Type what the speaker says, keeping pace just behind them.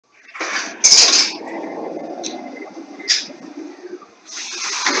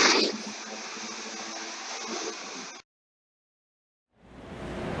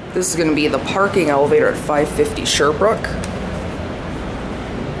This is going to be the parking elevator at 550 Sherbrooke.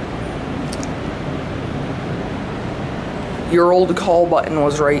 Your old call button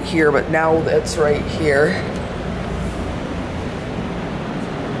was right here, but now it's right here.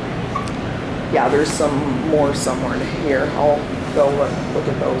 Yeah, there's some more somewhere here. I'll go look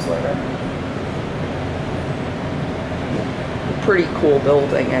at those later. Pretty cool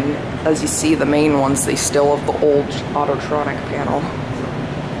building, and as you see, the main ones, they still have the old autotronic panel.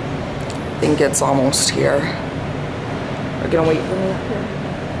 I think it's almost here. Are you gonna wait for me up here?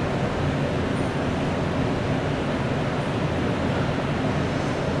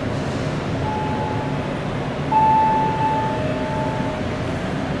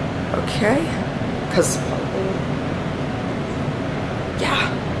 Okay, because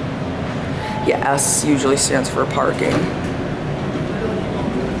yeah, S usually stands for parking.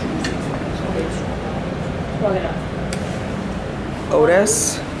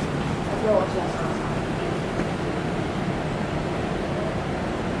 Otis.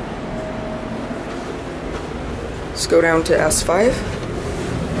 Let's go down to S5.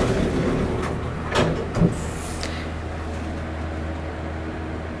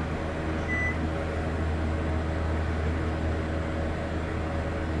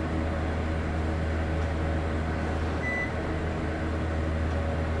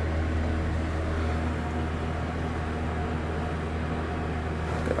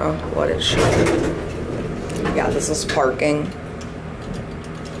 Oh, what is she? Yeah, this is parking.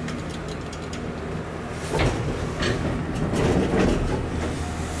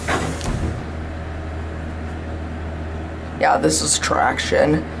 Yeah, this is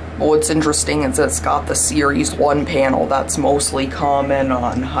traction. But what's interesting is it's got the Series 1 panel that's mostly common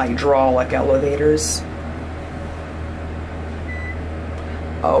on hydraulic elevators.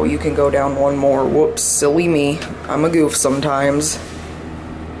 Oh, you can go down one more. Whoops, silly me. I'm a goof sometimes.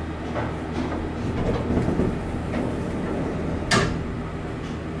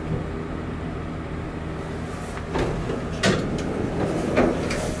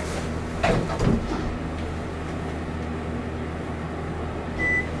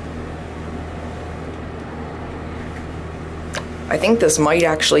 I think this might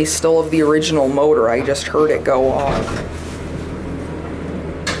actually still have the original motor. I just heard it go off.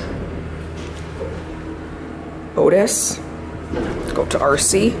 Otis. Go to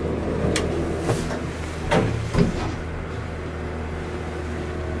RC.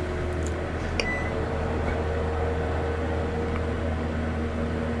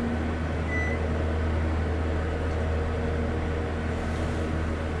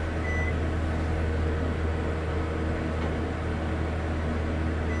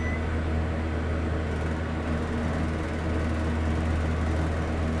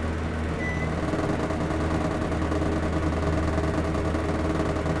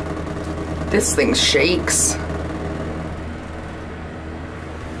 This thing shakes. All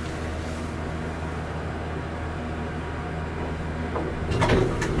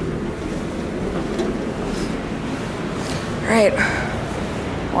right,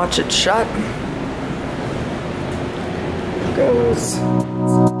 watch it shut. Here it goes.